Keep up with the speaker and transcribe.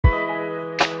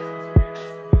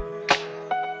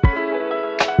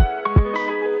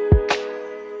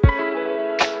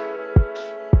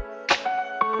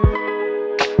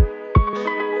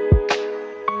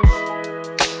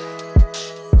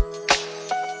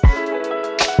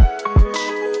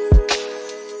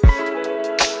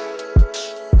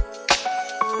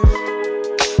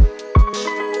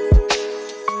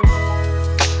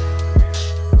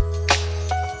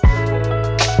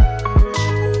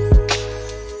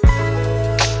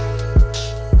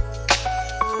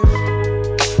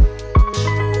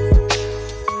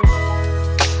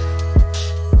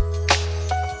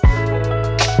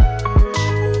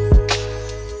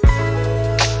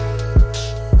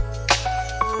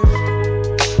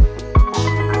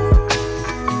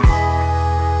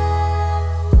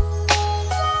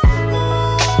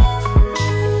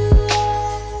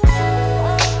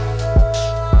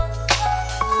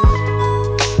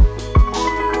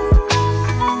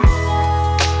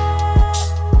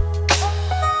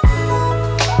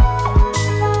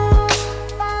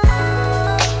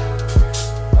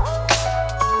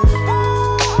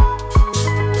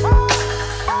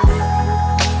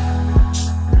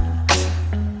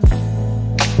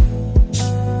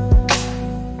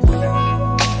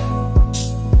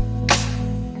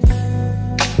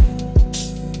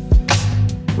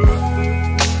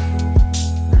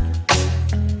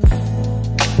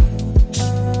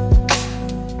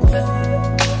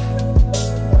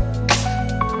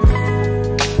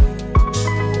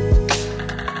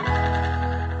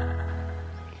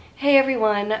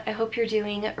everyone, I hope you're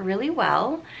doing really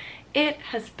well. It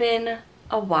has been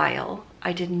a while.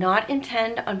 I did not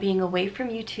intend on being away from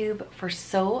YouTube for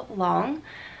so long.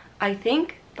 I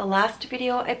think the last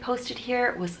video I posted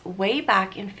here was way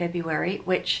back in February,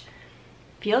 which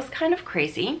feels kind of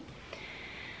crazy.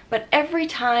 But every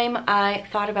time I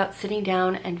thought about sitting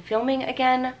down and filming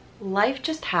again, life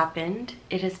just happened.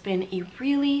 It has been a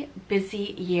really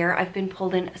busy year. I've been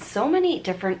pulled in so many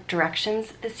different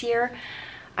directions this year.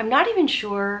 I'm not even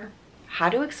sure how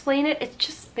to explain it. It's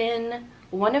just been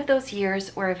one of those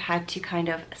years where I've had to kind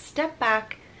of step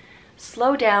back,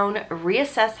 slow down,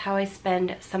 reassess how I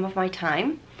spend some of my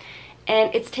time.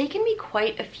 And it's taken me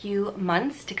quite a few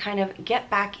months to kind of get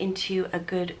back into a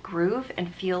good groove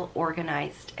and feel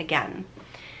organized again.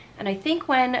 And I think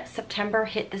when September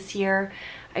hit this year,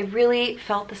 I really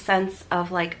felt the sense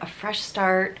of like a fresh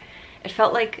start. It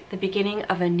felt like the beginning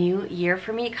of a new year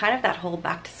for me, kind of that whole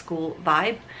back to school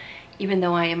vibe. Even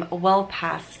though I am well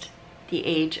past the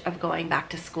age of going back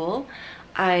to school,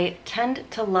 I tend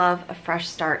to love a fresh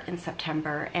start in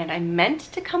September. And I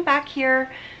meant to come back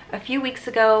here a few weeks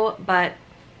ago, but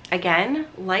again,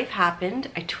 life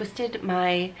happened. I twisted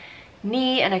my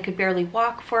knee and I could barely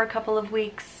walk for a couple of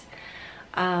weeks.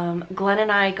 Glenn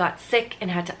and I got sick and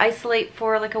had to isolate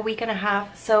for like a week and a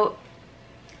half. So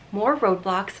more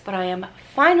roadblocks, but I am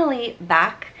finally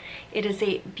back. It is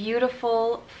a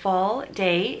beautiful fall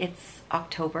day. It's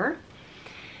October.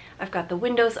 I've got the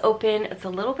windows open. It's a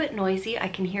little bit noisy. I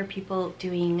can hear people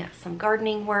doing some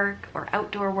gardening work or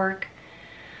outdoor work,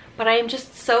 but I am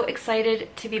just so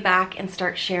excited to be back and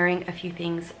start sharing a few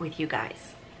things with you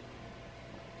guys.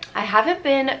 I haven't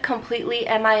been completely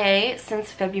MIA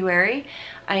since February.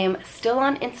 I am still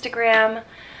on Instagram.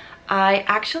 I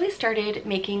actually started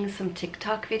making some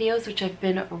TikTok videos, which I've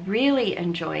been really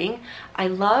enjoying. I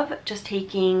love just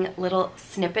taking little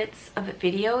snippets of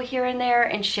video here and there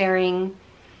and sharing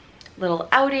little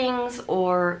outings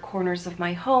or corners of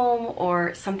my home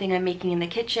or something I'm making in the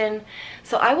kitchen.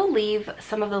 So I will leave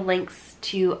some of the links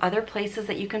to other places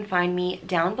that you can find me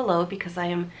down below because I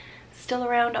am still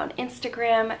around on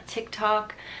Instagram,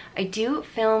 TikTok. I do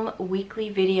film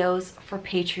weekly videos for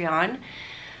Patreon,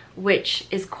 which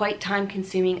is quite time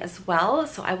consuming as well.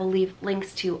 So I will leave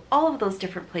links to all of those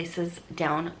different places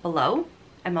down below.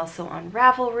 I'm also on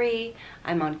Ravelry,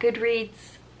 I'm on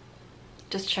Goodreads.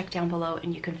 Just check down below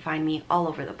and you can find me all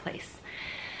over the place.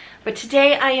 But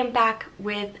today I am back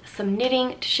with some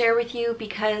knitting to share with you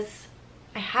because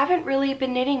I haven't really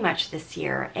been knitting much this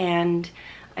year, and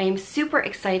I am super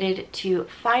excited to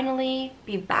finally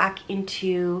be back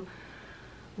into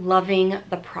loving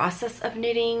the process of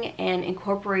knitting and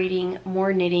incorporating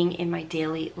more knitting in my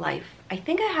daily life. I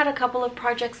think I had a couple of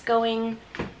projects going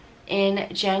in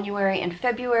January and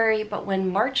February, but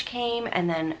when March came and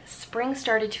then spring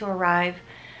started to arrive,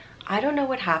 I don't know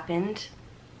what happened.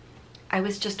 I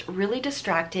was just really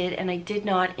distracted and I did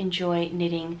not enjoy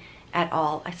knitting at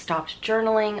all. I stopped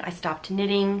journaling, I stopped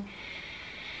knitting.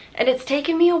 And it's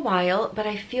taken me a while, but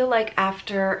I feel like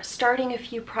after starting a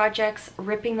few projects,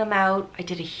 ripping them out, I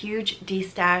did a huge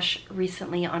de-stash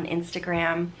recently on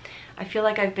Instagram. I feel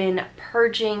like I've been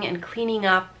purging and cleaning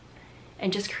up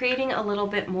and just creating a little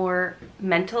bit more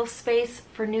mental space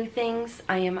for new things.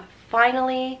 I am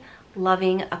finally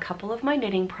loving a couple of my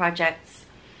knitting projects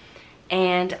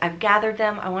and I've gathered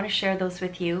them. I want to share those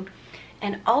with you.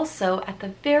 And also at the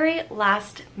very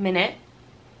last minute,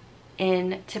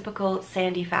 in typical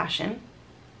Sandy fashion,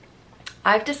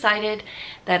 I've decided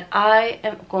that I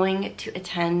am going to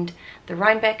attend the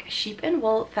Rhinebeck Sheep and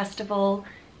Wool Festival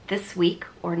this week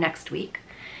or next week.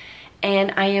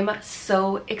 And I am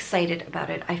so excited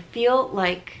about it. I feel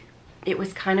like it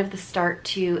was kind of the start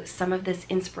to some of this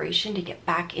inspiration to get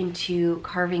back into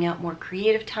carving out more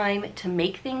creative time to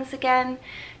make things again,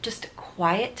 just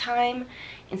quiet time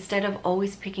instead of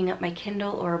always picking up my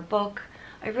Kindle or a book.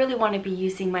 I really want to be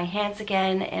using my hands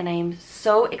again, and I am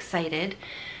so excited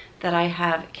that I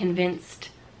have convinced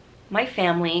my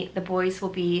family. The boys will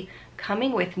be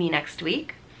coming with me next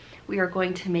week. We are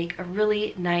going to make a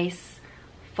really nice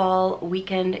fall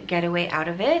weekend getaway out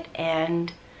of it,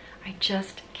 and I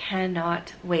just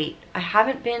cannot wait. I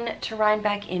haven't been to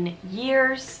Rhinebeck in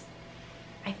years.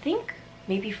 I think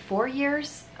maybe 4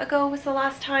 years ago was the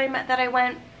last time that I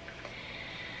went.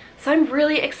 So I'm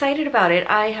really excited about it.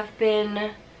 I have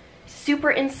been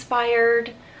super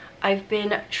inspired. I've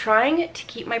been trying to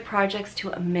keep my projects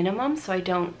to a minimum so I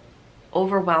don't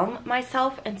overwhelm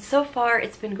myself, and so far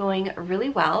it's been going really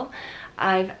well.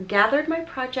 I've gathered my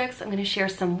projects. I'm going to share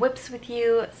some whips with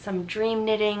you, some dream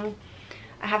knitting.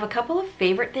 I have a couple of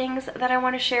favorite things that I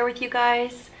want to share with you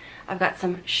guys. I've got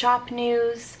some shop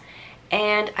news,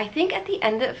 And I think at the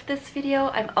end of this video,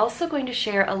 I'm also going to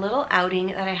share a little outing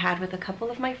that I had with a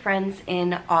couple of my friends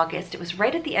in August. It was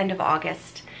right at the end of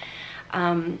August.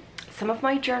 Some of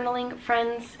my journaling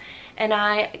friends and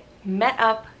I met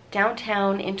up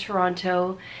downtown in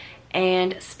Toronto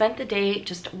and spent the day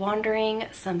just wandering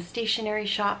some stationery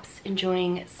shops,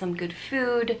 enjoying some good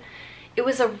food. It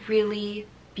was a really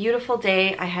beautiful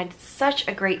day. I had such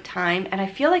a great time, and I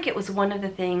feel like it was one of the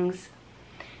things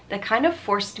that kind of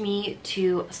forced me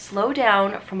to slow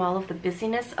down from all of the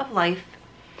busyness of life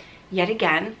yet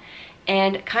again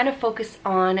and kind of focus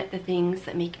on the things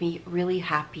that make me really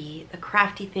happy, the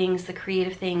crafty things, the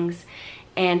creative things.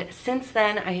 And since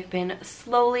then, I have been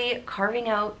slowly carving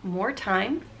out more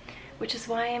time, which is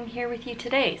why I'm here with you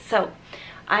today. So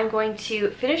I'm going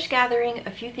to finish gathering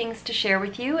a few things to share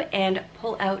with you and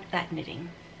pull out that knitting.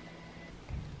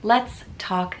 Let's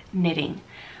talk knitting.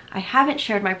 I haven't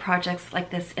shared my projects like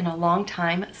this in a long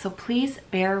time, so please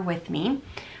bear with me.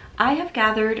 I have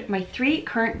gathered my 3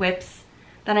 current whips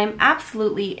that I'm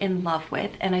absolutely in love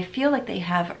with, and I feel like they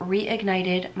have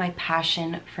reignited my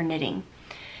passion for knitting.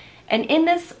 And in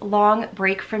this long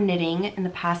break from knitting in the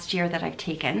past year that I've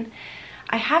taken,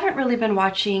 I haven't really been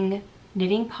watching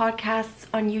knitting podcasts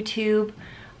on YouTube.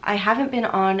 I haven't been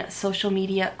on social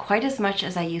media quite as much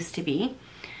as I used to be.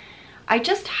 I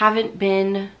just haven't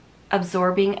been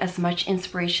absorbing as much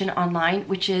inspiration online,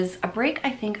 which is a break I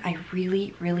think I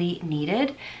really, really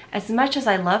needed. As much as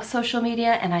I love social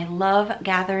media and I love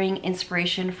gathering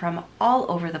inspiration from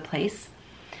all over the place,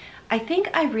 I think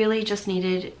I really just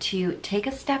needed to take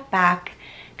a step back,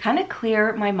 kind of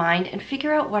clear my mind and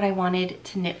figure out what I wanted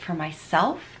to knit for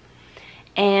myself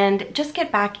and just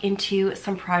get back into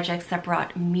some projects that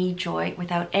brought me joy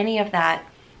without any of that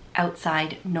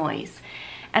outside noise.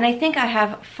 And I think I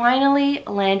have finally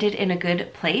landed in a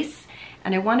good place,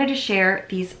 and I wanted to share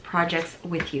these projects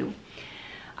with you.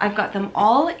 I've got them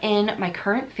all in my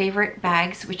current favorite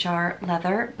bags, which are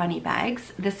leather bunny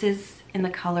bags. This is in the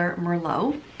color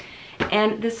Merlot.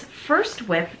 And this first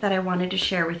whip that I wanted to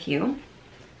share with you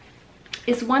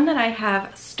is one that I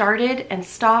have started and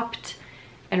stopped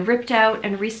and ripped out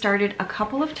and restarted a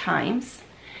couple of times,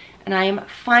 and I am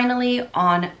finally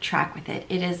on track with it.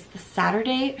 It is the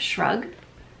Saturday Shrug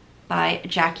by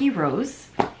Jackie Rose.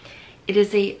 It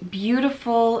is a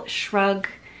beautiful shrug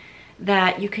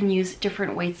that you can use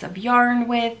different weights of yarn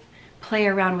with, play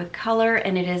around with color,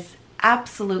 and it is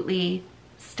absolutely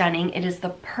stunning. It is the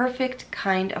perfect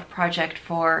kind of project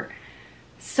for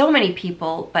so many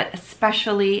people, but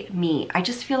especially me. I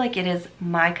just feel like it is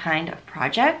my kind of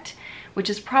project, which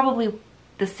is probably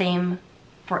the same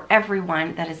for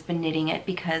everyone that has been knitting it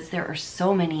because there are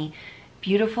so many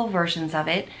beautiful versions of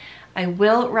it. I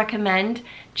will recommend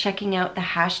checking out the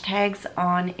hashtags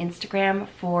on Instagram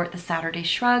for the Saturday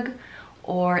Shrug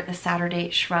or the Saturday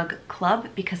Shrug Club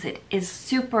because it is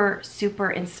super,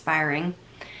 super inspiring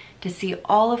to see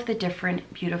all of the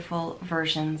different beautiful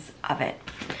versions of it.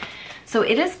 So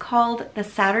it is called the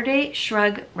Saturday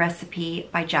Shrug Recipe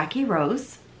by Jackie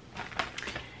Rose.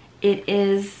 It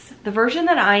is the version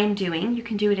that I am doing. You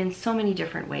can do it in so many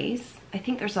different ways. I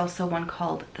think there's also one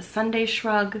called the Sunday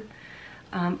Shrug.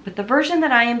 But the version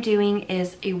that I am doing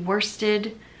is a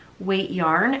worsted weight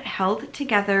yarn held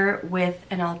together with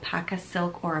an alpaca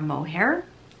silk or a mohair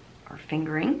or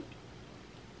fingering.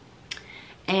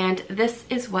 And this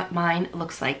is what mine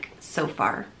looks like so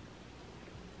far.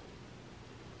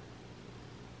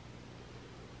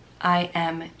 I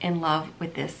am in love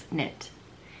with this knit.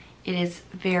 It is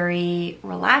very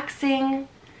relaxing.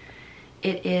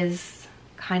 It is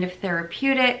kind of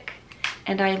therapeutic.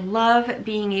 And I love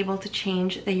being able to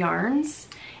change the yarns,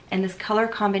 and this color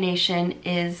combination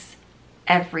is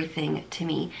everything to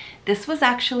me. This was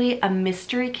actually a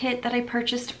mystery kit that I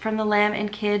purchased from the Lamb &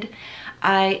 Kid.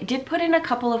 I did put in a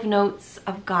couple of notes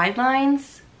of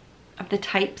guidelines of the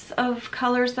types of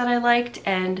colors that I liked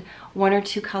and 1 or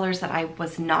 2 colors that I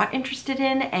was not interested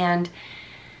in, and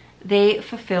they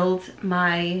fulfilled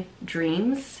my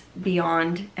dreams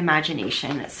beyond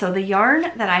imagination. So the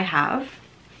yarn that I have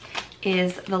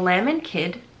is the Lamb &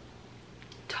 Kid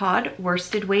Todd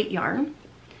worsted weight yarn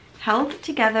held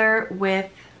together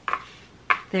with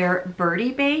their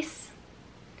Birdie base,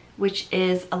 which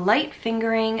is a light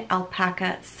fingering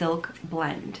alpaca silk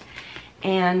blend.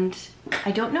 And I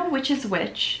don't know which is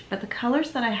which, but the colors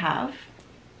that I have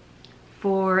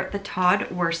for the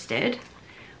Todd worsted,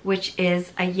 which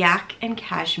is a yak and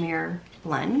cashmere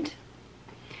blend,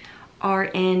 are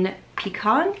in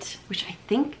Piquant, which I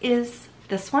think is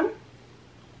this one,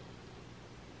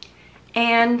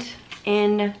 and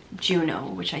in Juno,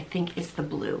 which I think is the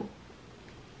blue.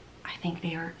 I think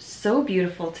they are so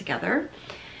beautiful together.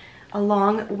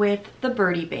 along with the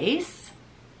birdie base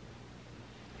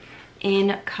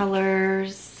in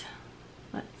colors,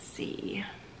 let's see,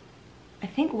 I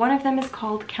think one of them is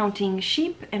called Counting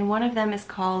Sheep and one of them is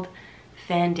called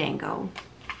Fandango.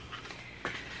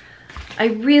 I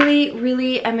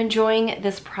really am enjoying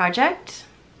this project.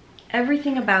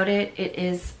 Everything about it, it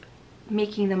is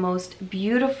making the most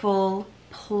beautiful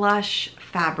plush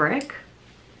fabric.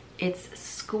 It's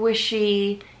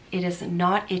squishy, it is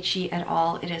not itchy at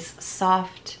all, it is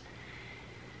soft.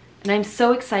 And I'm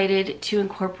so excited to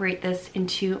incorporate this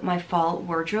into my fall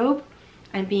wardrobe.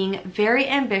 I'm being very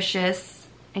ambitious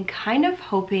and kind of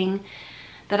hoping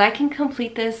that I can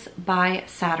complete this by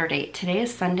Saturday. Today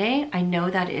is Sunday. I know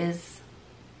that is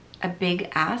a big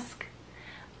ask,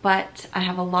 but I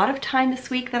have a lot of time this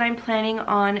week that I'm planning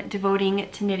on devoting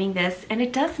to knitting this, and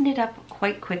it does knit up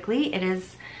quite quickly. It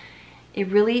is a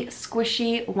really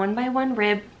squishy 1x1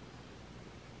 rib.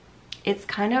 It's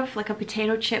kind of like a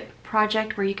potato chip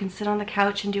project where you can sit on the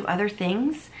couch and do other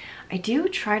things. I do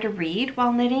try to read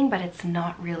while knitting, but it's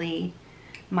not really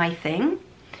my thing.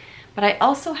 But I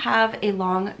also have a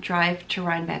long drive to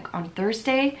Rhinebeck on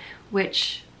Thursday,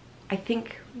 which I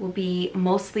think will be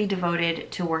mostly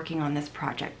devoted to working on this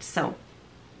project. So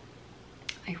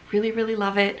I really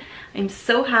love it. I'm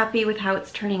so happy with how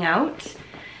it's turning out.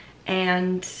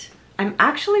 And I'm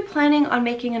actually planning on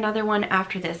making another one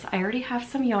after this. I already have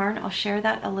some yarn. I'll share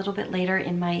that a little bit later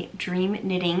in my dream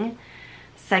knitting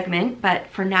segment. But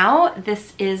for now,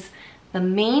 this is the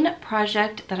main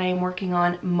project that I am working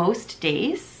on most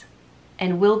days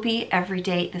and will be every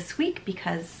day this week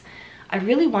because I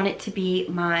really want it to be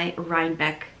my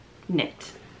Rhinebeck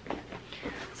knit.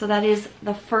 So that is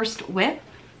the first whip.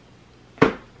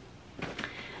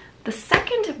 The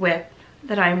second whip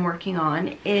that I'm working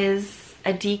on is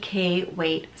a DK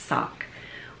weight sock,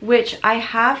 which I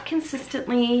have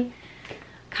consistently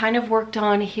kind of worked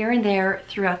on here and there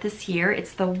throughout this year.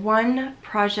 It's the one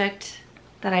project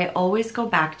that I always go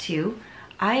back to.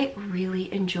 I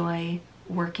really enjoy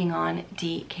working on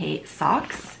DK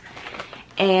socks.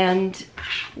 And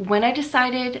when I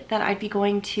decided that I'd be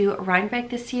going to Rhinebeck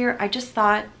this year, I just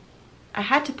thought I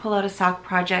had to pull out a sock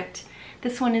project.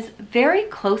 This one is very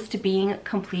close to being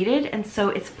completed, and so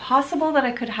it's possible that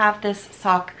I could have this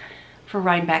sock for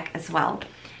Rhinebeck as well.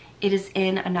 It is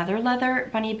in another leather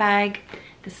bunny bag.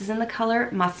 This is in the color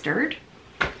mustard.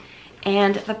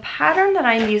 And the pattern that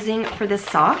I'm using for this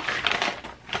sock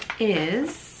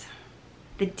is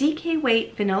the DK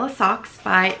Weight Vanilla Socks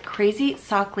by Crazy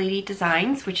Sock Lady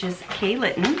Designs, which is Kay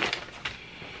Litton.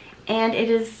 And it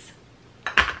is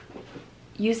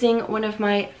using one of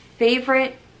my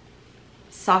favorite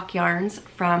sock yarns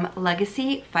from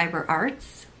Legacy Fiber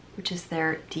Arts, which is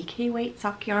their DK Weight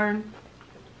sock yarn.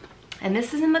 And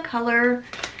this is in the color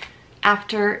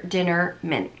After Dinner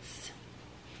Mints.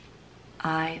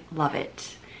 I love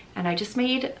it. And I just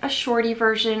made a shorty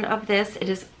version of this. It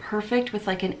is perfect with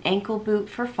like an ankle boot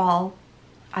for fall.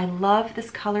 I love this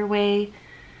colorway.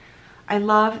 I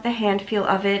love the hand feel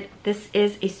of it. This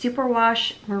is a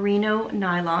superwash merino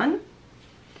nylon.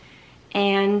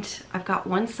 And I've got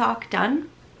one sock done.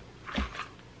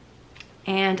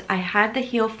 And I had the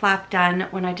heel flap done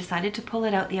when I decided to pull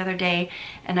it out the other day.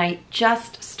 And I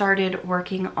just started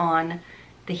working on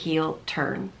the heel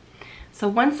turn. So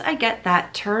once I get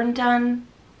that turn done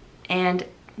and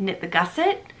knit the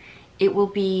gusset, it will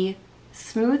be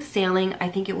smooth sailing. I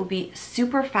think it will be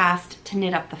super fast to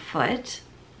knit up the foot.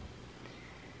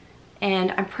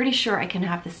 And I'm pretty sure I can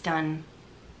have this done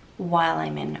while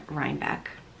I'm in Rhinebeck.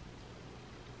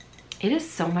 It is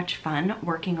so much fun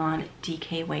working on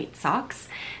DK weight socks.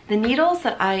 The needles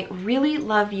that I really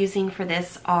love using for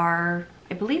this are,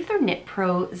 I believe they're Knit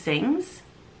Pro Zings.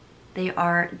 They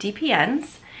are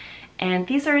DPNs, and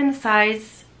these are in the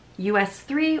size US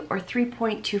 3 or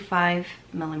 3.25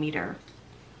 millimeter.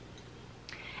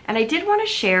 And I did want to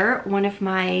share one of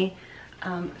my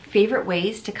favorite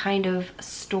ways to kind of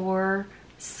store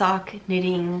sock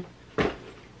knitting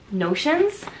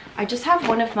notions. I just have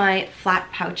one of my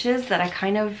flat pouches that I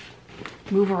kind of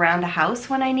move around the house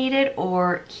when I need it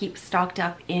or keep stocked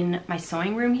up in my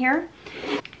sewing room here.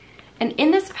 And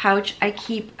in this pouch, I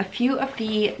keep a few of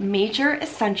the major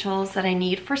essentials that I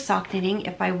need for sock knitting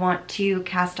if I want to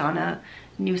cast on a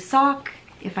new sock,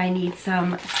 if I need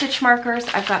some stitch markers.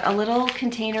 I've got a little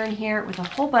container in here with a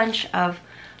whole bunch of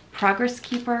progress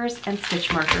keepers and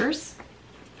stitch markers.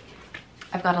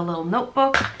 I've got a little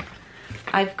notebook.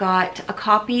 I've got a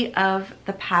copy of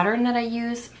the pattern that I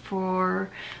use for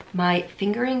my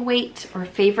fingering weight or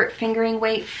favorite fingering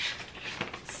weight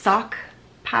sock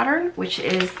pattern, which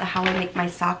is the How I Make My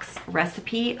Socks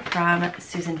recipe from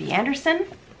Susan B. Anderson.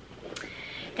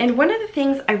 And one of the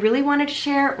things I really wanted to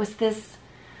share was this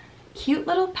cute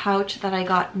little pouch that I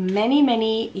got many,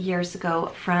 many years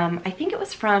ago from, I think it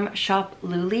was from Shop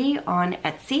Luli on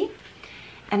Etsy.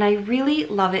 And I really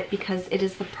love it because it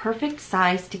is the perfect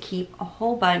size to keep a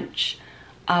whole bunch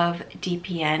of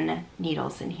DPN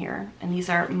needles in here. And these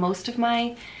are most of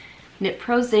my Knit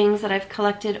Pro Zings that I've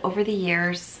collected over the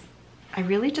years. I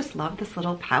really just love this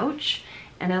little pouch,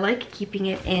 and I like keeping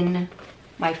it in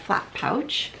my flat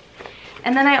pouch.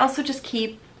 And then I also just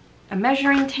keep a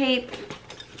measuring tape,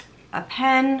 a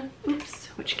pen, oops,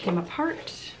 which came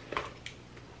apart,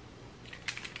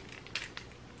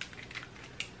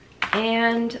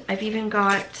 and I've even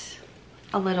got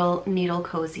a little needle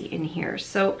cozy in here.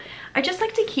 So I just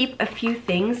like to keep a few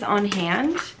things on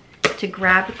hand to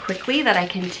grab quickly that I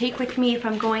can take with me if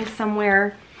I'm going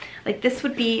somewhere. Like this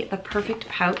would be the perfect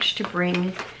pouch to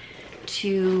bring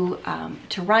to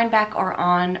Rhinebeck or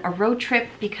on a road trip,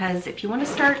 because if you want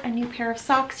to start a new pair of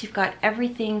socks, you've got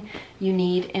everything you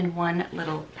need in one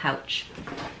little pouch.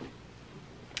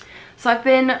 So I've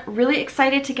been really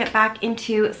excited to get back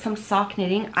into some sock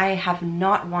knitting. I have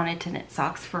not wanted to knit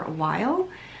socks for a while,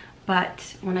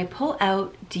 but when I pull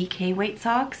out DK weight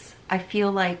socks, I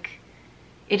feel like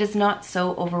it is not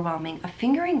so overwhelming. A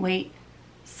fingering weight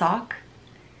sock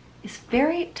is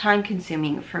very time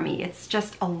consuming for me. It's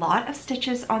just a lot of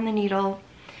stitches on the needle,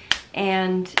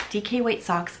 and DK weight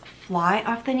socks fly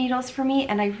off the needles for me,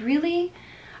 and I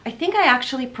think I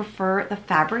actually prefer the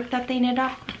fabric that they knit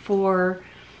up for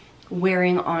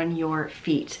wearing on your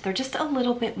feet. They're just a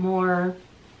little bit more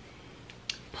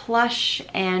plush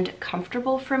and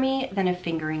comfortable for me than a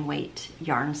fingering weight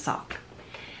yarn sock.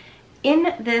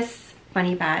 In this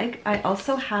bunny bag, I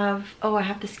also have, I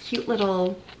have this cute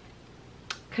little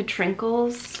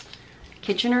Katrinkles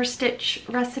Kitchener stitch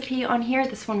recipe on here.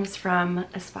 This one was from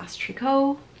Espace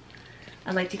Tricot.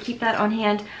 I like to keep that on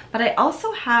hand, but I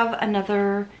also have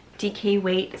another DK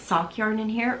weight sock yarn in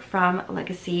here from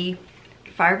Legacy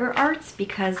Fiber Arts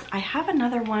because I have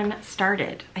another one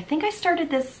started. I think I started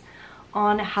this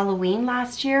on Halloween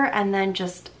last year and then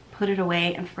just put it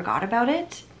away and forgot about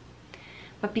it.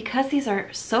 But because these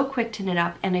are so quick to knit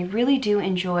up and I really do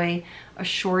enjoy a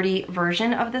shorty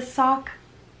version of this sock,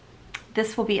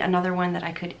 this will be another one that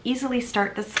I could easily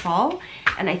start this fall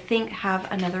and I think have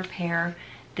another pair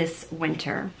this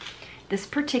winter. This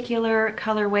particular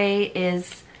colorway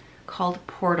is called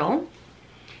Portal,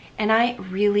 and I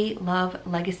really love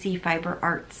Legacy Fiber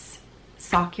Arts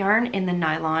sock yarn in the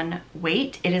nylon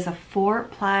weight. It is a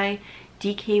 4-ply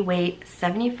DK weight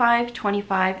 75/25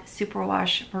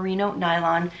 superwash merino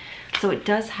nylon, so it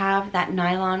does have that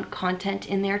nylon content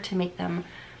in there to make them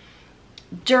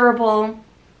durable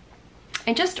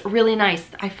and just really nice.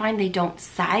 I find they don't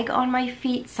sag on my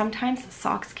feet. Sometimes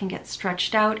socks can get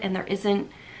stretched out and there isn't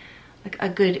like a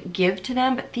good give to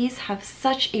them, but these have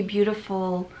such a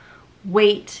beautiful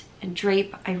weight and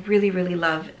drape. I really, really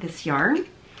love this yarn.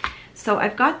 So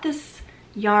I've got this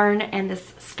yarn and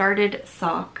this started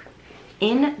sock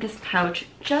in this pouch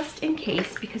just in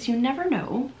case, because you never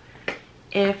know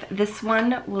if this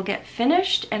one will get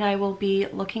finished and I will be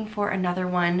looking for another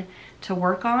one to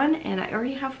work on, and I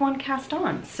already have one cast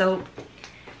on. So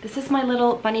this is my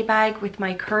little bunny bag with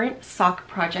my current sock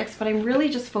projects, but I'm really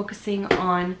just focusing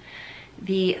on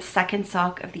the second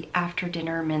sock of the After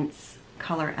Dinner Mints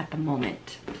color at the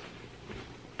moment.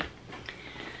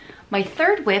 My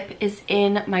third whip is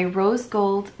in my rose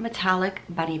gold metallic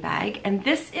bunny bag, and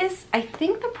this is, I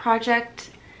think, the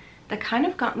project that kind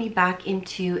of got me back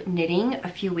into knitting a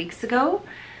few weeks ago,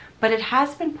 but it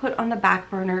has been put on the back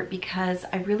burner because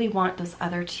I really want those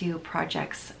other two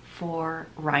projects for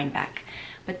Rhinebeck.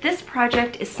 But this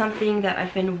project is something that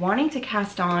I've been wanting to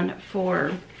cast on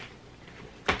for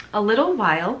a little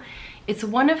while. It's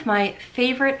one of my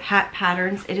favorite hat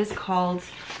patterns. It is called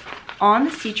On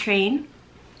the Sea Train.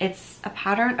 It's a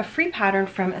pattern, a free pattern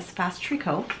from Espace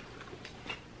Tricot.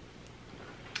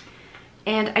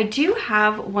 And I do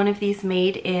have one of these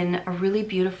made in a really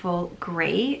beautiful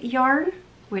gray yarn,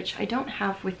 which I don't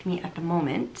have with me at the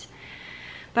moment.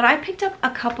 But I picked up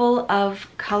a couple of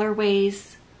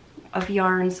colorways of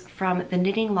yarns from the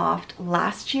Knitting Loft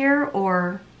last year,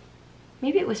 or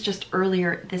maybe it was just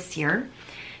earlier this year,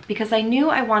 because I knew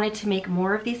I wanted to make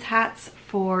more of these hats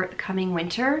for the coming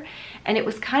winter, and it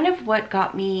was kind of what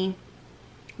got me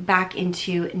back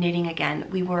into knitting again.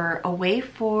 We were away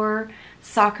for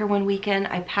soccer one weekend.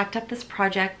 I packed up this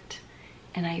project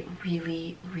and I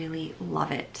really, really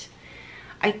love it.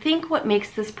 I think what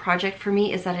makes this project for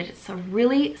me is that it's a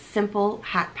really simple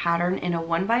hat pattern in a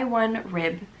 1x1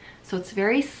 rib. So it's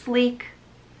very sleek,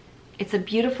 it's a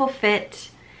beautiful fit,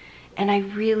 and I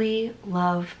really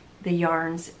love the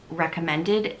yarns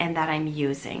recommended and that I'm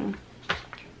using.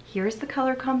 Here's the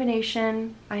color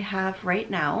combination I have right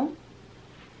now.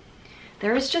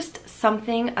 There is just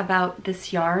something about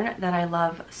this yarn that I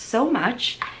love so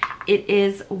much. It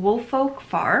is Woolfolk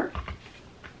Far,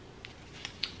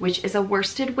 which is a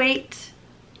worsted weight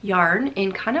yarn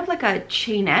in kind of like a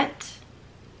chainette.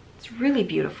 It's really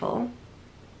beautiful.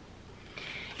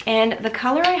 And the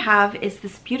color I have is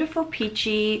this beautiful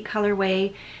peachy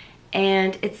colorway,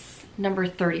 and it's number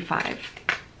 35.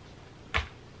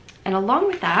 And along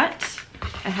with that,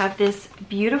 I have this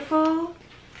beautiful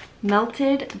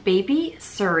melted baby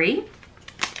Surrey,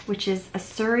 which is a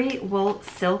Surrey wool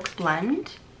silk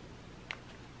blend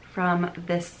from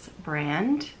this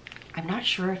brand. I'm not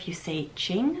sure if you say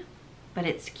Qing, but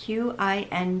it's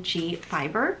Qing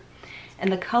fiber.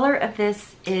 And the color of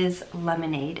this is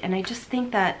lemonade. And I just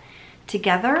think that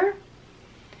together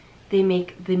they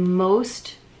make the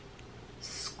most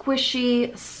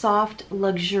squishy, soft,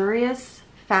 luxurious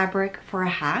fabric for a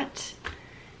hat.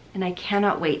 And I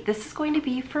cannot wait. This is going to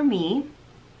be for me.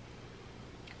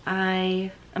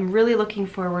 I am really looking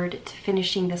forward to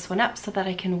finishing this one up so that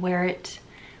I can wear it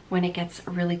when it gets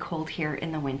really cold here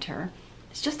in the winter.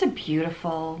 It's just a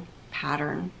beautiful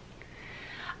pattern.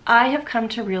 I have come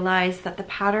to realize that the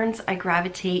patterns I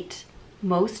gravitate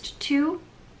most to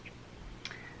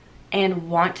and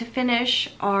want to finish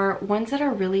are ones that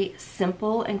are really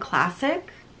simple and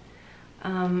classic.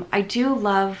 I do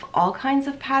love all kinds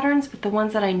of patterns, but the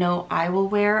ones that I know I will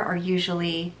wear are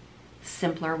usually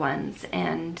simpler ones.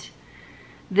 And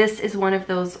this is one of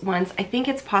those ones. I think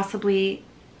it's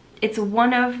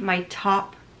one of my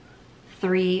top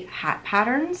 3 hat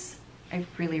patterns. I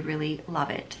really, really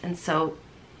love it. And so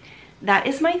that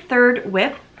is my 3rd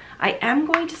whip. I am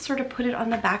going to sort of put it on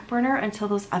the back burner until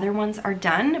those other ones are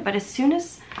done. But as soon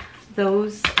as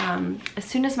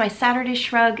my Saturday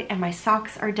shrug and my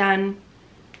socks are done,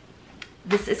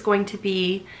 this is going to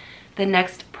be the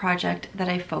next project that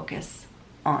I focus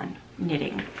on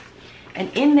knitting.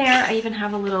 And in there, I even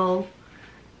have a little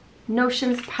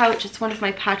notions pouch. It's one of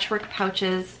my patchwork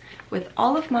pouches with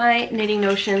all of my knitting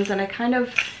notions, and I kind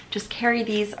of just carry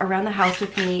these around the house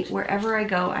with me. Wherever I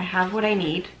go, I have what I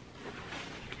need.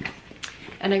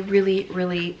 And I really,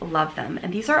 really love them.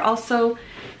 And these are also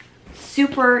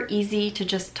super easy to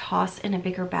just toss in a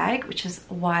bigger bag, which is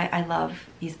why I love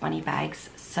these bunny bags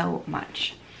so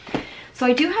much. So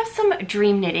I do have some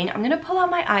dream knitting. I'm gonna pull out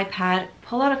my iPad,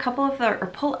 pull up a couple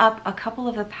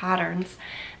of the patterns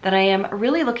that I am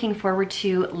really looking forward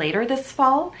to later this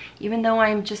fall, even though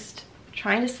I'm just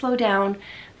trying to slow down,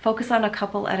 focus on a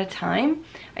couple at a time.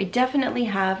 I definitely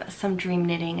have some dream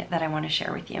knitting that I want to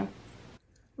share with you.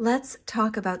 Let's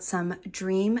talk about some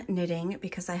dream knitting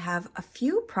because I have a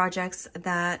few projects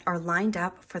that are lined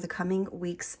up for the coming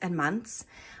weeks and months.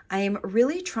 I am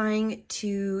really trying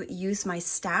to use my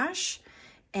stash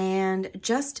and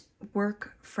just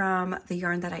work from the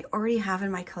yarn that I already have in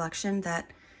my collection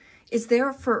that is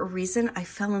there for a reason. I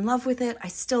fell in love with it. I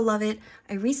still love it.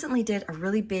 I recently did a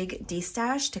really big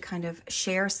destash to kind of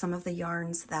share some of the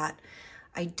yarns that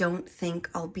I don't think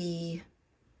I'll be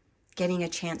getting a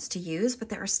chance to use, but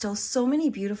there are still so many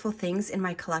beautiful things in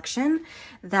my collection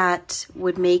that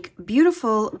would make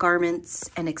beautiful garments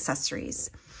and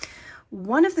accessories.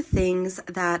 One of the things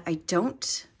that I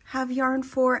don't have yarn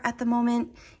for at the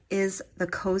moment is the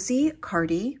Cozy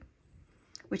Cardi,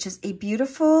 which is a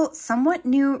beautiful, somewhat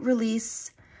new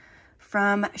release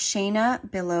from Shayna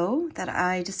Billow that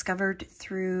I discovered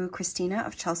through Christina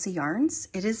of Chelsea Yarns.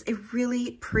 It is a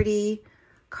really pretty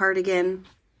cardigan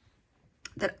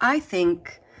that I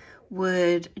think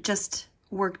would just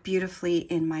work beautifully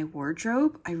in my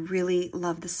wardrobe. I really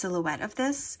love the silhouette of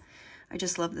this. I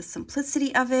just love the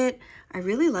simplicity of it. I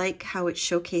really like how it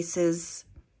showcases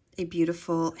a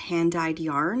beautiful hand-dyed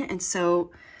yarn. And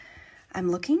so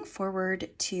I'm looking forward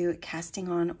to casting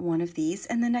on one of these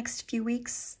in the next few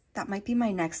weeks. That might be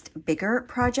my next bigger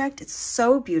project. It's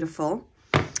so beautiful.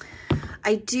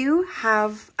 I do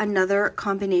have another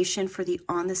combination for the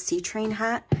On the Sea Train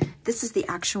hat. This is the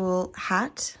actual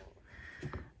hat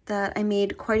that I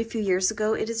made quite a few years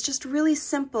ago. It is just really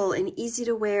simple and easy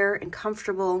to wear and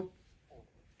comfortable.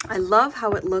 I love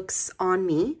how it looks on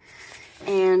me.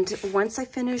 And once I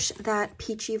finish that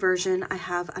peachy version, I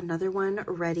have another one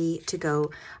ready to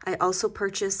go. I also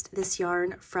purchased this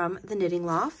yarn from the Knitting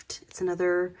Loft. It's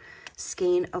another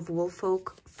skein of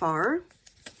Woolfolk Far.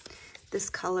 This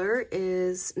color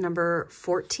is number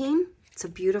 14. It's a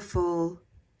beautiful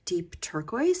deep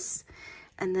turquoise.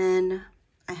 And then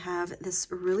I have this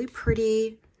really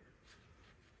pretty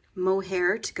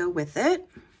mohair to go with it.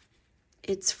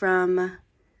 It's from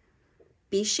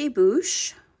Bichy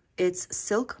Bouche. It's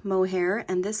silk mohair,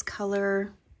 and this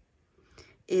color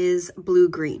is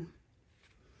blue-green.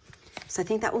 So I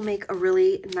think that will make a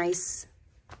really nice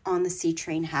on the sea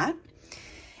train hat.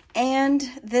 And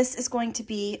this is going to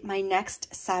be my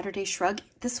next Saturday shrug.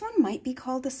 This one might be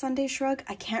called the Sunday shrug.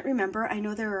 I can't remember. I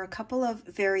know there are a couple of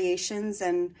variations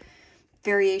on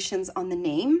the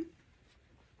name,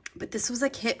 but this was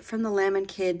a kit from the Lamb &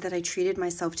 Kid that I treated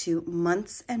myself to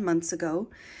months and months ago.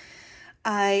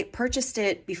 I purchased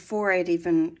it before I'd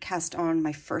even cast on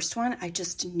my first one. I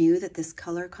just knew that this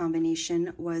color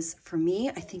combination was for me.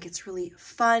 I think it's really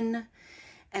fun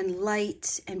and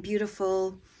light and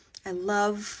beautiful. I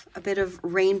love a bit of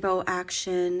rainbow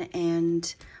action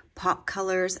and pop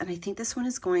colors, and I think this one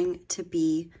is going to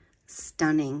be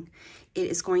stunning. It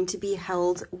is going to be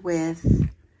held with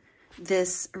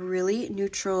this really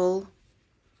neutral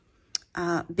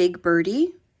big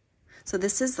birdie. So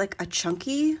this is like a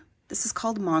chunky, this is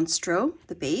called Monstro,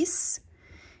 the base.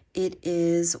 It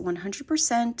is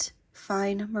 100%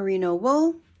 fine merino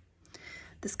wool.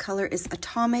 This color is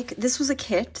Atomic. This was a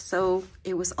kit, so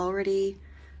it was already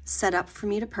set up for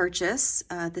me to purchase.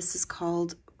 This is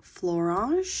called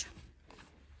Florange.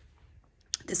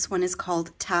 This one is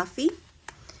called Taffy.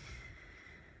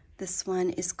 This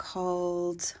one is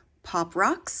called Pop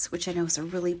Rocks, which I know is a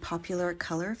really popular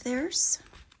color of theirs.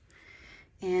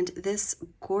 And this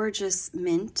gorgeous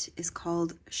mint is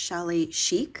called Chalet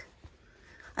Chic.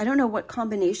 I don't know what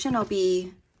combination I'll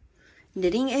be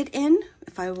knitting it in,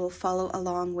 if I will follow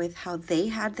along with how they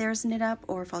had theirs knit up,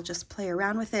 or if I'll just play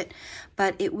around with it.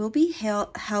 But it will be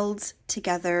held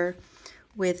together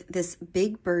with this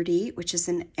big birdie, which is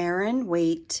an Aran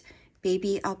weight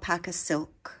baby alpaca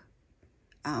silk.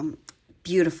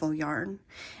 Beautiful yarn.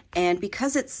 And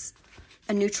because it's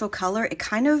a neutral color, it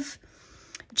kind of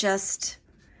just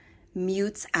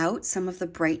mutes out some of the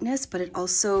brightness, but it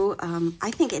also, I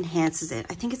think, enhances it.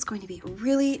 I think it's going to be a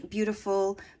really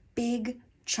beautiful, big,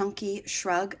 chunky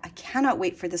shrug. I cannot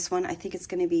wait for this one. I think it's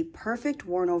going to be perfect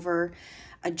worn over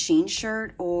a jean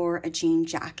shirt or a jean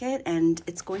jacket, and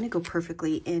it's going to go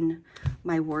perfectly in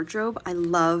my wardrobe. I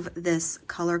love this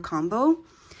color combo.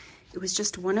 It was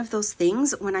just one of those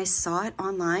things, when I saw it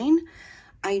online,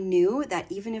 I knew that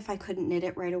even if I couldn't knit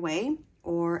it right away,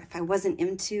 or if I wasn't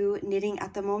into knitting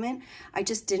at the moment, I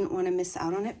just didn't want to miss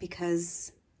out on it,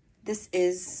 because this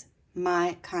is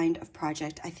my kind of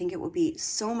project. I think it will be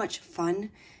so much fun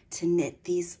to knit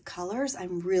these colors.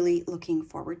 I'm really looking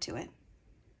forward to it.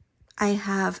 I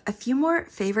have a few more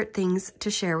favorite things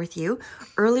to share with you.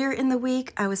 Earlier in the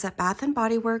week, I was at Bath &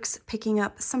 Body Works picking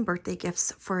up some birthday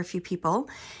gifts for a few people,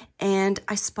 and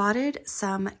I spotted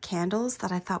some candles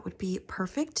that I thought would be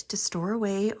perfect to store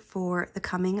away for the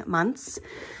coming months.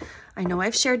 I know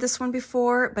I've shared this one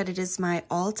before, but it is my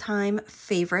all-time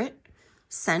favorite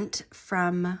scent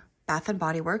from Bath &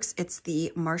 Body Works. It's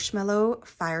the Marshmallow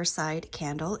Fireside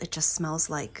Candle. It just smells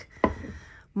like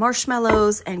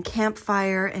marshmallows and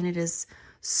campfire, and it is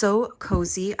so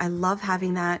cozy. I love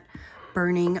having that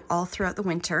burning all throughout the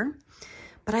winter.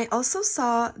 But I also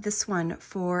saw this one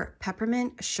for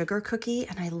peppermint sugar cookie,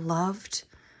 and I loved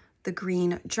the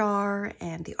green jar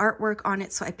and the artwork on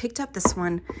it, so I picked up this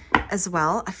one as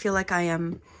well. I feel like I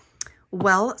am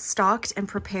well stocked and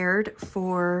prepared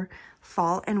for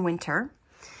fall and winter.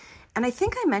 And I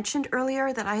think I mentioned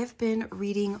earlier that I have been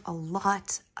reading a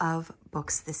lot of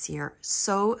books this year.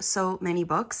 So many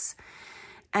books.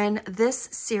 And this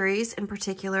series in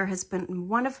particular has been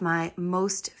one of my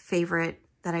most favorite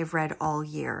that I've read all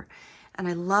year. And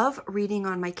I love reading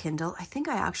on my Kindle. I think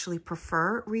I actually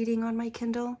prefer reading on my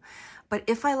Kindle. But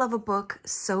if I love a book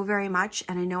so very much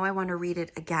and I know I want to read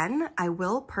it again, I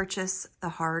will purchase the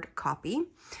hard copy.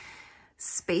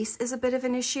 Space is a bit of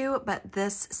an issue, but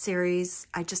this series,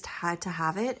 I just had to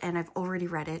have it, and I've already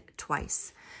read it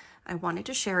twice. I wanted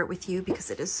to share it with you because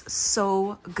it is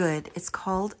so good. It's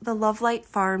called the Lovelight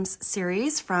Farms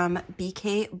series from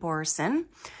B.K. Borison.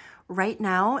 Right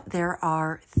now, there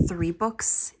are 3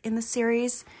 books in the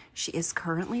series. She is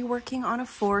currently working on a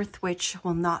 4th, which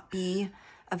will not be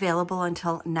available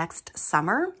until next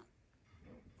summer.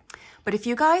 But if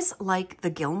you guys like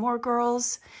the Gilmore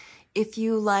Girls, if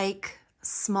you like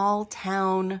small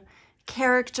town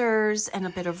characters and a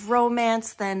bit of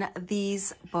romance, then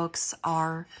these books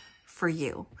are for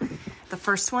you. The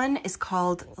first one is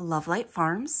called Lovelight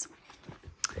Farms.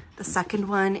 The second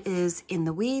one is In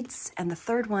the Weeds, and the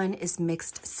third one is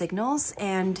Mixed Signals.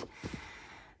 And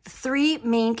the 3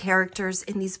 main characters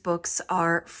in these books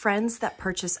are friends that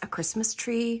purchase a Christmas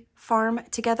tree farm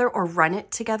together or run it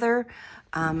together.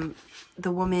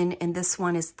 The woman in this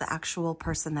one is the actual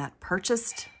person that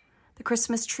purchased the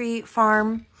Christmas tree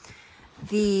farm.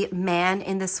 The man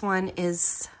in this one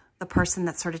is the person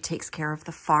that sort of takes care of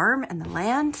the farm and the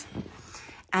land.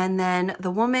 And then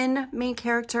the woman, main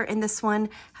character in this one,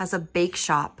 has a bake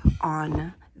shop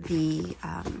on the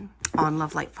on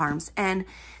Love Light Farms. And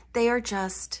they are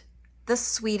just the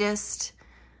sweetest,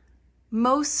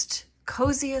 most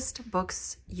coziest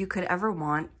books you could ever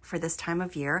want for this time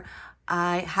of year.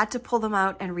 I had to pull them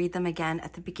out and read them again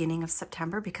at the beginning of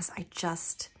September because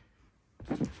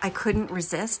I couldn't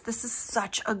resist. This is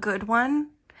such a good one.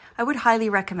 I would highly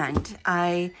recommend.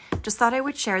 I just thought I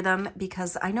would share them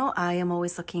because I know I am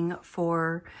always looking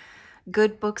for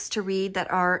good books to read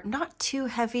that are not too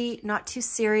heavy, not too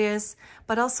serious,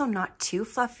 but also not too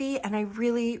fluffy. And I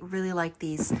really, really like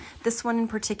these. This one in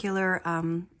particular,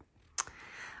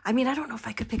 I mean, I don't know if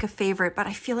I could pick a favorite, but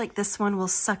I feel like this one will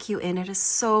suck you in. It is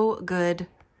so good.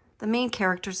 The main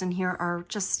characters in here are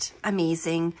just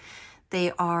amazing.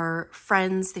 They are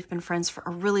friends. They've been friends for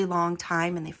a really long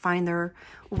time and they find their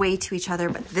way to each other.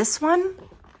 But this one,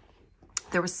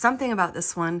 there was something about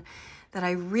this one that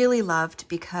I really loved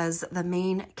because the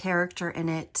main character in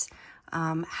it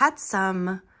had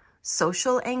some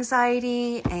social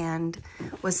anxiety and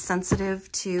was sensitive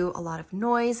to a lot of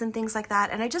noise and things like that.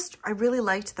 And I really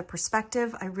liked the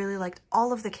perspective. I really liked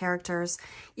all of the characters,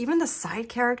 even the side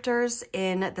characters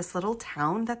in this little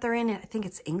town that they're in. I think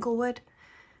it's Inglewood.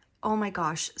 Oh my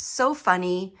gosh, so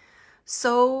funny,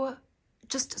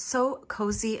 just so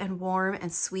cozy and warm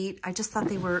and sweet. I just thought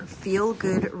they were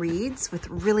feel-good reads with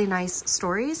really nice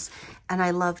stories, and I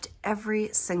loved every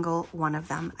single one of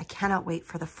them. I cannot wait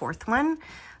for the fourth one.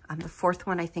 The fourth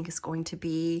one I think is going to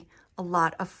be a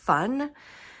lot of fun,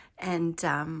 and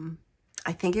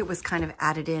I think it was kind of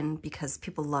added in because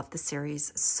people love the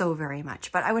series so very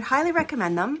much. But I would highly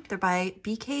recommend them. They're by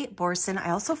B.K. Borson.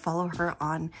 I also follow her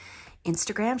on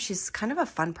Instagram. She's kind of a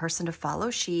fun person to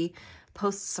follow. She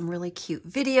posts some really cute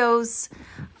videos.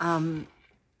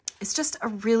 It's just a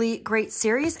really great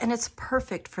series and it's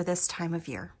perfect for this time of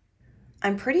year.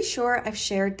 I'm pretty sure I've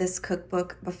shared this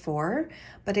cookbook before,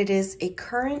 but it is a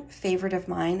current favorite of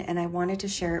mine and I wanted to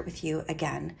share it with you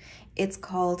again. It's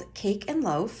called Cake and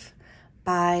Loaf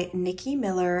by Nikki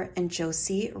Miller and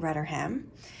Josie Redderham.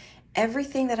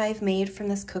 Everything that I've made from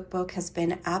this cookbook has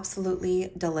been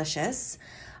absolutely delicious.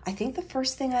 I think the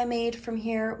first thing I made from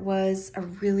here was a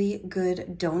really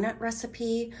good donut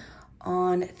recipe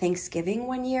on Thanksgiving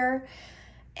one year.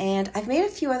 And I've made a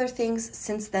few other things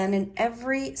since then, and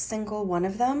every single one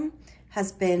of them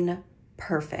has been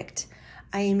perfect.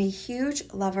 I am a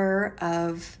huge lover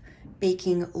of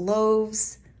baking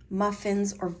loaves,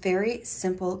 muffins, or very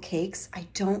simple cakes. I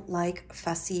don't like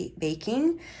fussy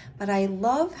baking, but I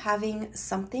love having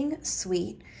something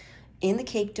sweet in the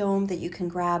cake dome that you can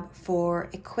grab for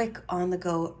a quick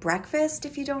on-the-go breakfast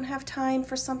if you don't have time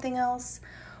for something else,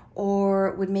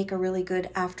 or would make a really good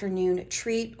afternoon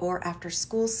treat or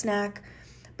after-school snack,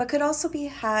 but could also be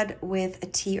had with a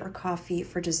tea or coffee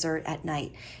for dessert at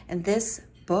night. And this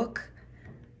book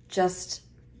just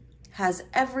has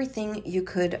everything you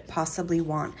could possibly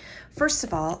want. First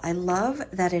of all, I love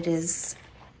that it is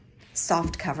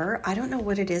soft cover. I don't know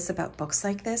what it is about books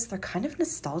like this. They're kind of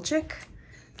nostalgic.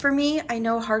 For me, I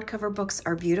know hardcover books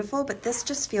are beautiful, but this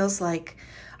just feels like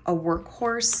a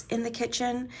workhorse in the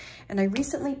kitchen. And I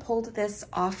recently pulled this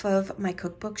off of my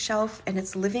cookbook shelf and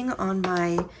it's living on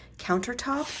my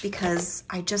countertop because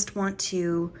I just want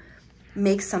to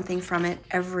make something from it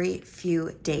every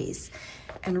few days.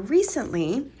 And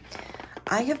recently,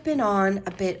 I have been on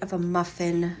a bit of a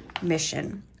muffin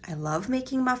mission. I love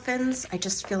making muffins. I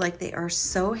just feel like they are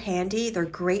so handy. They're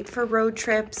great for road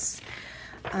trips.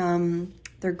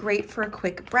 They're great for a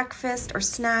quick breakfast or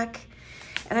snack.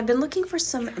 And I've been looking for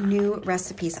some new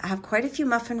recipes. I have quite a few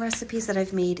muffin recipes that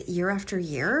I've made year after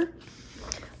year,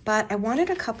 but I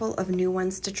wanted a couple of new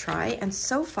ones to try. And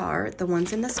so far, the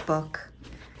ones in this book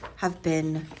have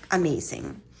been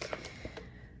amazing.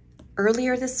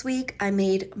 Earlier this week, I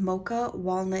made mocha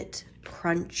walnut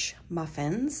crunch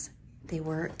muffins. They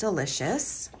were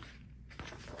delicious.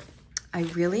 I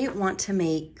really want to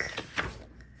make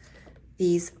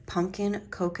these pumpkin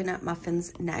coconut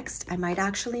muffins next. I might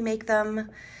actually make them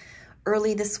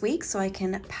early this week so I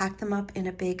can pack them up in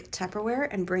a big Tupperware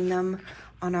and bring them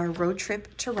on our road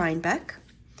trip to Rhinebeck.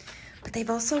 But they've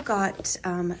also got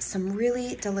some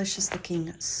really delicious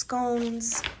looking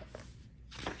scones,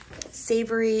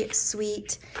 savory,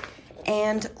 sweet,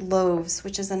 and loaves,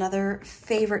 which is another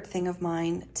favorite thing of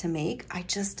mine to make. I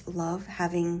just love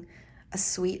having a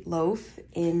sweet loaf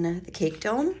in the cake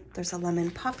dome. There's a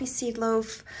lemon poppy seed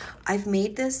loaf. I've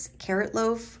made this carrot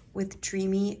loaf with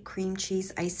dreamy cream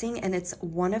cheese icing, and it's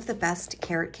one of the best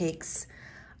carrot cakes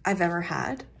I've ever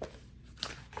had.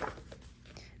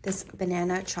 This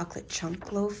banana chocolate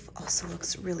chunk loaf also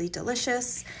looks really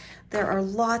delicious. There are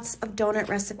lots of donut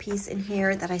recipes in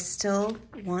here that I still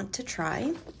want to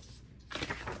try.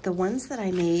 The ones that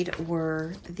I made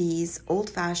were these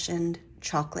old-fashioned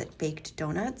chocolate baked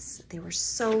donuts. They were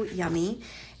so yummy,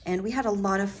 and we had a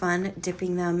lot of fun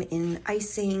dipping them in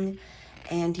icing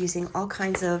and using all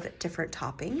kinds of different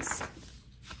toppings.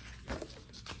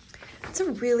 It's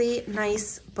a really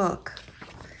nice book.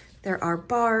 There are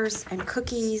bars and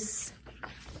cookies,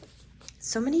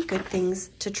 so many good things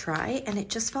to try, and it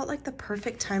just felt like the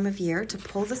perfect time of year to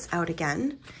pull this out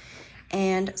again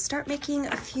and start making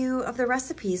a few of the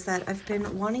recipes that I've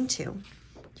been wanting to.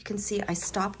 You can see I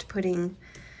stopped putting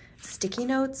sticky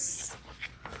notes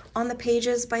on the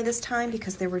pages by this time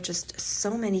because there were just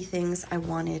so many things I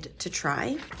wanted to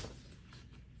try.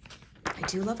 I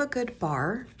do love a good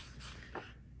bar.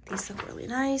 These look really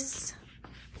nice.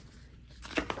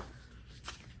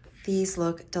 These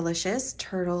look delicious,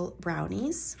 turtle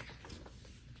brownies.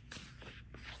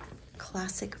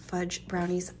 Classic fudge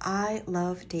brownies. I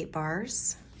love date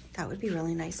bars. That would be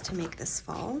really nice to make this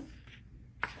fall.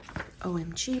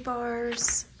 OMG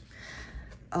bars.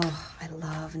 Oh, I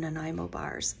love Nanaimo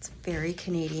bars. It's a very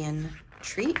Canadian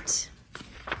treat.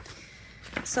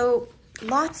 So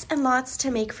lots and lots to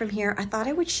make from here. I thought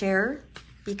I would share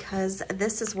because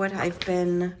this is what I've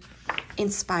been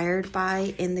inspired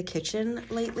by in the kitchen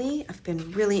lately. I've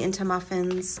been really into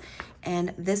muffins,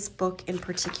 and this book in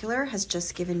particular has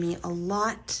just given me a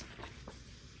lot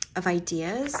of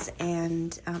ideas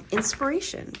and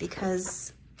inspiration,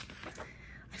 because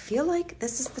I feel like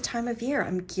this is the time of year.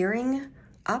 I'm gearing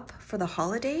up for the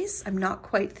holidays. I'm not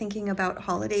quite thinking about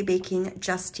holiday baking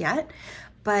just yet,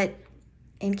 but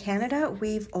in Canada,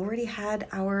 we've already had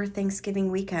our Thanksgiving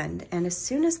weekend, and as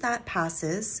soon as that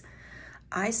passes,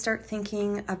 I start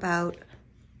thinking about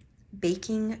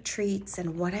baking treats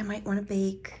and what I might want to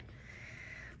bake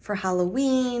for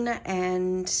Halloween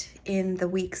and in the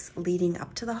weeks leading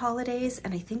up to the holidays.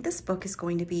 And I think this book is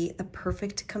going to be the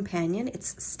perfect companion.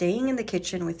 It's staying in the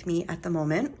kitchen with me at the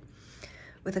moment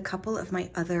with a couple of my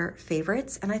other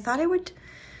favorites. And I thought I would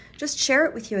just share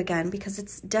it with you again because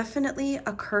it's definitely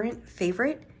a current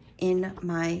favorite in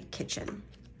my kitchen.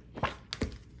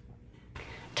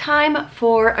 Time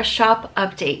for a shop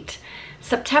update.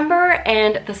 September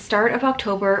and the start of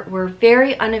October were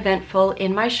very uneventful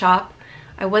in my shop.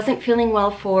 I wasn't feeling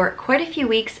well for quite a few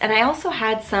weeks, and I also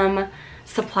had some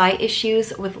supply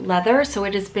issues with leather, so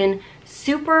it has been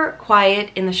super quiet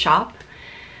in the shop.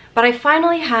 But I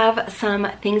finally have some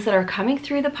things that are coming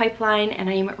through the pipeline, and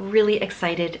I am really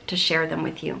excited to share them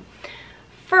with you.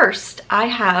 First, I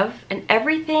have an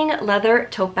everything leather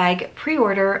tote bag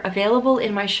pre-order available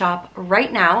in my shop right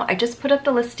now. I just put up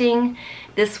the listing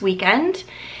this weekend,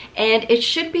 and it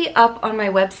should be up on my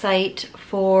website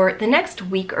for the next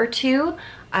week or two.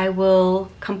 I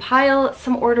will compile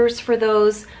some orders for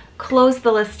those, close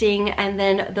the listing, and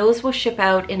then those will ship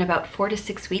out in about 4 to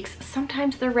 6 weeks.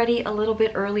 Sometimes they're ready a little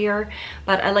bit earlier,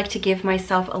 but I like to give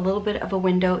myself a little bit of a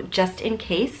window just in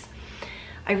case.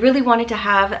 I really wanted to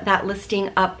have that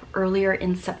listing up earlier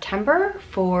in September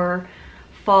for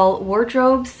fall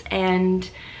wardrobes and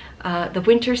the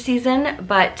winter season,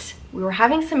 but we were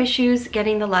having some issues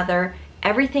getting the leather.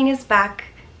 Everything is back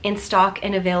in stock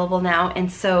and available now,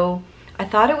 and so I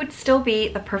thought it would still be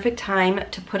the perfect time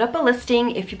to put up a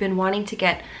listing if you've been wanting to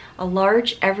get a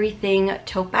large everything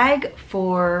tote bag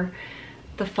for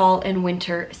the fall and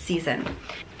winter season.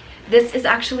 This is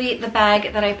actually the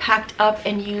bag that I packed up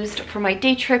and used for my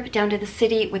day trip down to the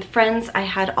city with friends. I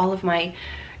had all of my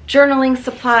journaling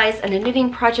supplies and a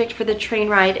knitting project for the train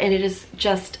ride, and it is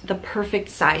just the perfect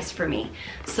size for me.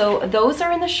 So those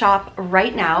are in the shop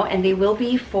right now, and they will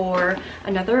be for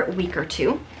another week or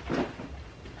two.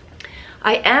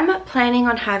 I am planning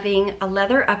on having a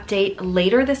leather update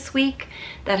later this week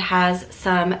that has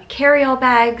some carry-all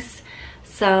bags,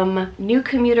 some new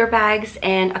commuter bags,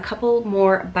 and a couple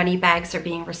more bunny bags are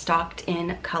being restocked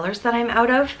in colors that I'm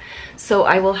out of. So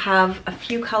I will have a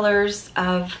few colors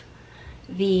of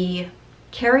the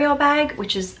carry-all bag,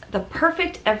 which is the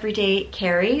perfect everyday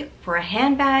carry for a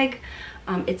handbag.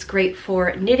 It's great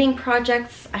for knitting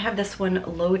projects. I have this one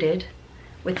loaded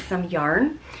with some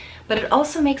yarn, but it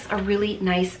also makes a really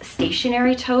nice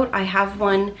stationary tote. I have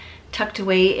one tucked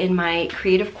away in my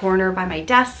creative corner by my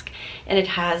desk, and it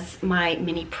has my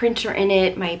mini printer in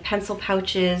it, my pencil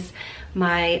pouches,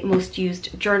 my most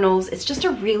used journals. It's just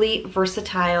a really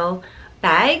versatile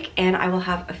bag, and I will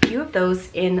have a few of those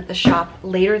in the shop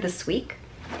later this week.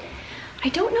 I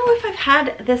don't know if I've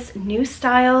had this new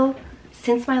style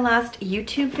since my last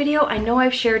YouTube video. I know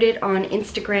I've shared it on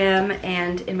Instagram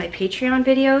and in my Patreon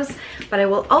videos, but I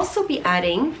will also be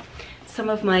adding some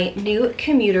of my new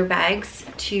commuter bags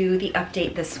to the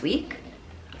update this week.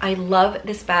 I love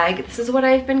this bag. This is what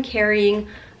I've been carrying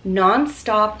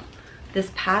non-stop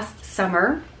this past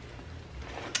summer.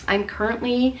 I'm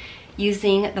currently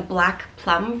using the black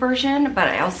plum version, but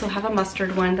I also have a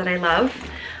mustard one that I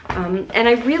love. And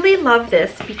I really love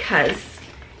this because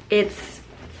it's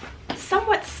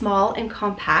somewhat small and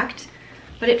compact,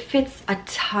 but it fits a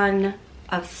ton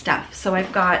of stuff. So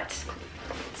I've got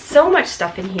so much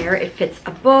stuff in here. It fits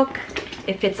a book,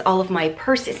 it fits all of my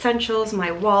purse essentials,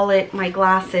 my wallet, my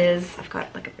glasses. I've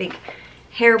got like a big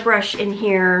hairbrush in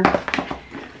here.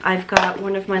 I've got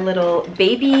one of my little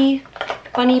baby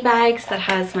bunny bags that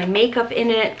has my makeup in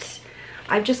it.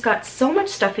 I've just got so much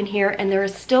stuff in here, and there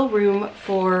is still room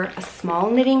for a small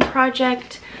knitting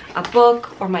project, a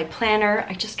book, or my planner.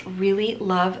 I just really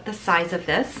love the size of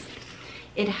this.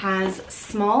 It has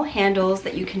small handles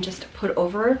that you can just put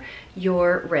over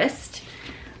your wrist,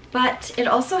 but it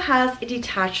also has a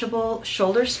detachable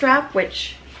shoulder strap,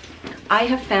 which I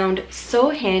have found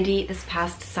so handy this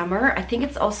past summer. I think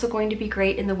it's also going to be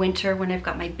great in the winter when I've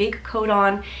got my big coat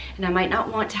on and I might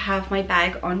not want to have my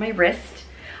bag on my wrist.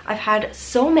 I've had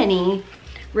so many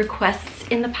requests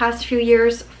in the past few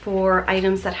years for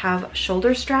items that have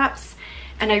shoulder straps,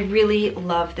 and I really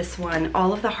love this one.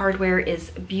 All of the hardware is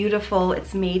beautiful.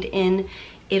 It's made in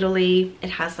Italy.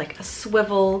 It has like a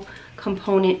swivel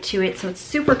component to it, so it's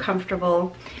super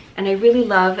comfortable, and I really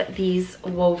love these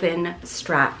woven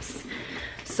straps.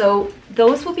 So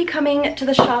those will be coming to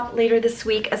the shop later this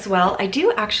week as well. I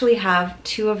do actually have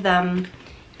two of them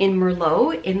in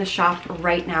Merlot in the shop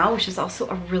right now, which is also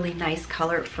a really nice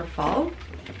color for fall.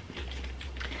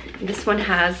 This one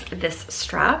has this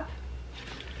strap,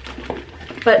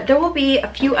 but there will be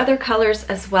a few other colors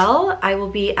as well. I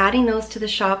will be adding those to the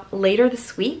shop later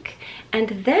this week.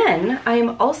 And then I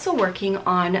am also working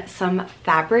on some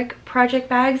fabric project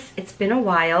bags. It's been a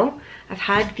while. I've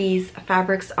had these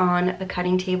fabrics on the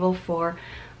cutting table for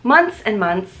months and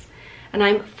months, and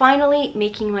I'm finally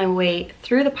making my way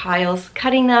through the piles,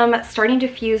 cutting them, starting to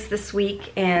fuse this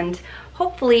week, and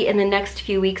hopefully in the next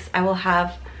few weeks I will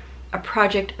have a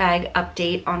project bag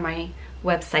update on my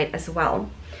website as well.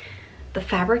 The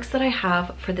fabrics that I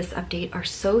have for this update are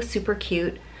so super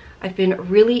cute. I've been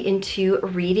really into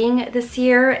reading this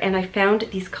year, and I found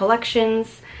these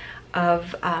collections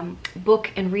of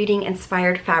book and reading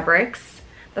inspired fabrics.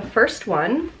 The first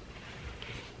one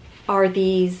are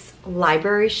these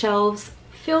library shelves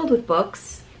filled with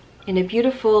books in a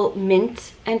beautiful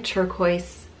mint and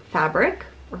turquoise fabric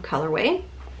or colorway.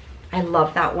 I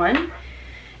love that one.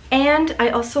 And I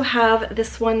also have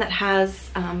this one that has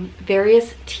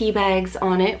various tea bags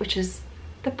on it, which is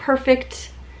the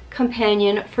perfect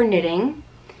companion for knitting,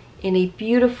 in a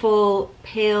beautiful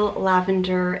pale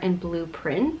lavender and blue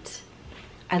print.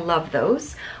 I love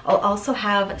those. I'll also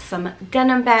have some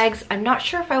denim bags. I'm not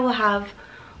sure if I will have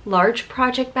large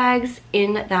project bags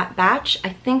in that batch. I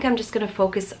think I'm just going to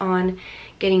focus on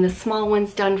getting the small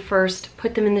ones done first,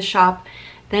 put them in the shop,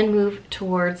 then move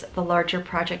towards the larger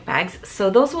project bags. So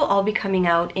those will all be coming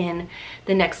out in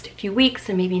the next few weeks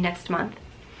and maybe next month.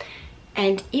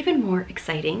 And even more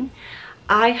exciting,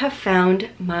 I have found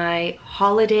my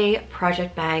holiday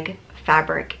project bag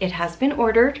fabric. It has been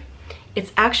ordered.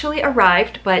 It's actually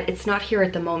arrived, but it's not here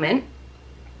at the moment.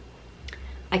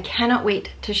 I cannot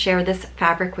wait to share this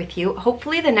fabric with you.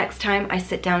 Hopefully the next time I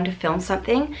sit down to film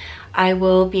something, I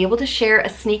will be able to share a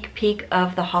sneak peek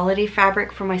of the holiday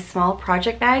fabric for my small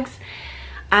project bags.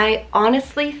 I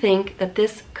honestly think that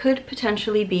this could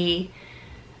potentially be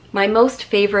my most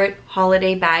favorite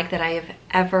holiday bag that I have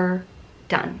ever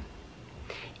done.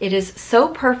 It is so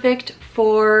perfect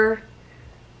for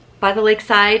by the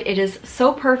lakeside. It is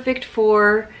so perfect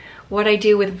for what I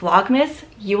do with Vlogmas.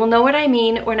 You will know what I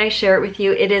mean when I share it with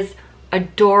you. It is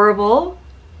adorable.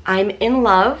 I'm in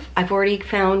love. I've already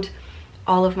found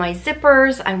all of my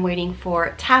zippers. I'm waiting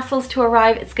for tassels to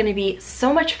arrive. It's going to be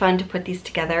so much fun to put these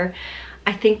together.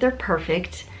 I think they're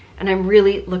perfect, and I'm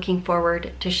really looking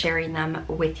forward to sharing them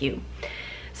with you.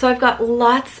 So I've got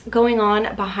lots going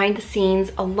on behind the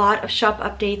scenes. A lot of shop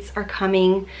updates are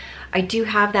coming. I do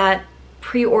have that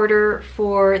pre-order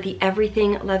for the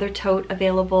Everything leather tote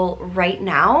available right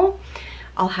now.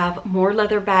 I'll have more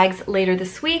leather bags later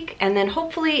this week, and then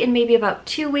hopefully in maybe about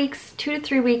 2 to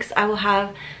 3 weeks, I will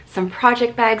have some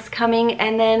project bags coming,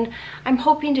 and then I'm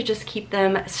hoping to just keep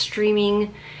them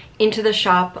streaming into the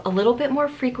shop a little bit more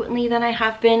frequently than I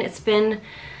have been. It's been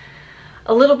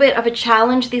a little bit of a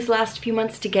challenge these last few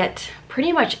months to get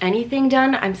pretty much anything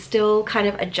done. I'm still kind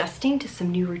of adjusting to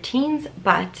some new routines,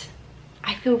 but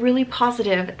I feel really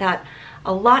positive that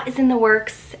a lot is in the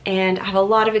works, and I have a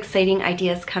lot of exciting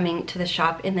ideas coming to the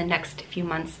shop in the next few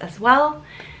months as well.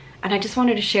 And I just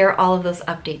wanted to share all of those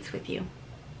updates with you.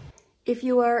 If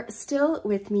you are still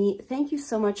with me, thank you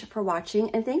so much for watching,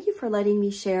 and thank you for letting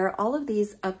me share all of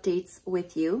these updates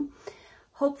with you.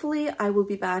 Hopefully I will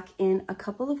be back in a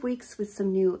couple of weeks with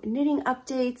some new knitting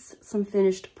updates, some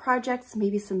finished projects,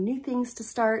 maybe some new things to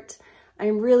start.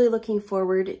 I'm really looking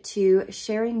forward to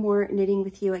sharing more knitting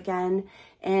with you again,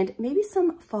 and maybe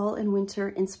some fall and winter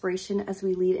inspiration as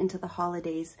we lead into the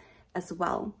holidays as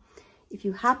well. If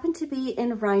you happen to be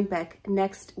in Rhinebeck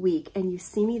next week and you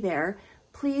see me there,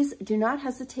 please do not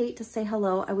hesitate to say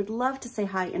hello. I would love to say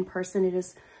hi in person. It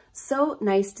is so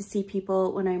nice to see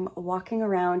people when I'm walking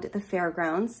around the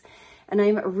fairgrounds, and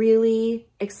I'm really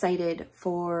excited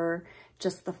for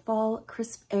just the fall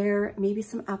crisp air, maybe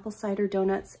some apple cider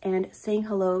donuts, and saying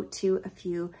hello to a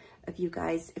few of you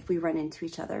guys if we run into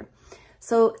each other.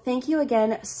 So thank you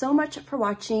again so much for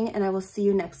watching, and I will see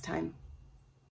you next time.